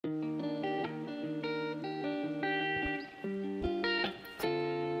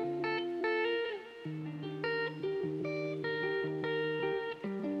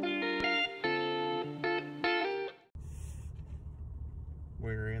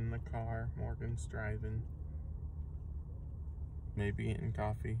in the car. Morgan's driving. Maybe getting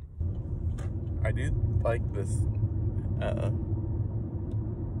coffee. I do like this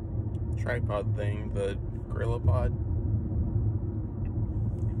tripod thing, the GorillaPod.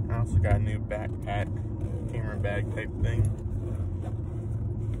 I also got a new backpack, camera bag type thing.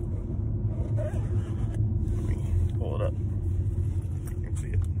 Let me pull it up. You can see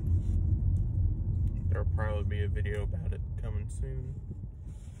it. There'll probably be a video about it coming soon.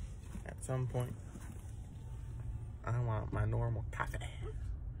 At some point. I want my normal coffee.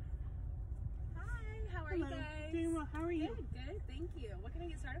 Hi, how are you guys? Doing well. How are you? Good, thank you. What can I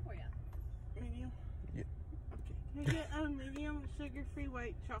get started for you? Medium? Yeah. Okay. Can I get a medium sugar-free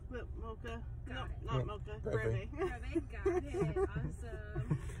white chocolate mocha? Got it. Not mocha. Breve. Breve. Got it.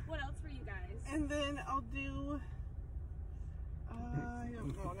 Awesome. What else for you guys? And then I'll do, I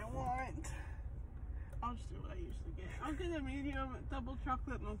don't know what I want. I'll just do what I usually get. I'll get a medium double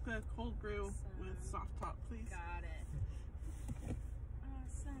chocolate mocha cold brew with soft top, please. Got it.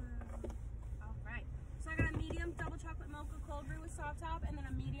 Awesome. All right. So I got a medium double chocolate mocha cold brew with soft top, and then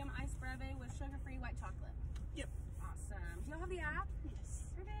a medium iced breve with sugar-free white chocolate. Yep. Awesome. Do y'all have the app? Yes.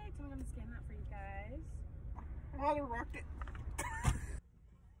 Perfect. I'm gonna scan that for you guys. How to rock it.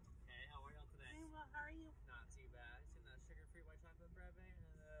 Hey, how are y'all today? Hey, well, how are you? Not too bad. It's in the sugar-free white chocolate breve and then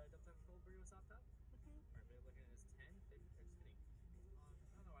the double chocolate cold brew with soft top. Okay. Perfect. Looking at this 10, 50, or just kidding.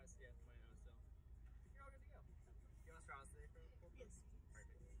 Otherwise, yeah, my nose still. You're all good to go. You want straws today for cold brew? Yes.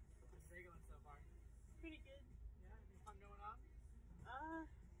 Perfect. How's your day going so far? Pretty good. Yeah, anything fun going on?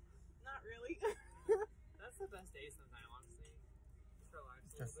 Not really. That's the best day sometime, honestly. Just relax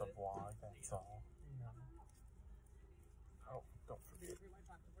a Just a little bit. vlog, that's all. Yeah. Oh, don't forget. Sugar-free white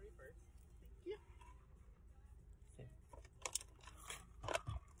chocolate for you first. Thank you. Okay.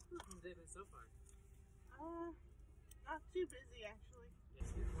 How's the day been so far? Not too busy, actually. Yes,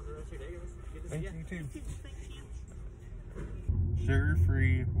 you want the rest of your day goes? Good to see Thank ya. you too. Thank you.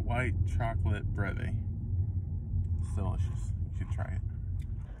 Sugar-free white chocolate breve. It's delicious. You should try it.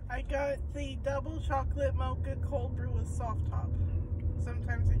 I got the double chocolate mocha cold brew with soft top.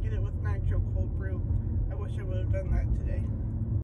 Sometimes I get it with nitro cold brew. I wish I would have done that today.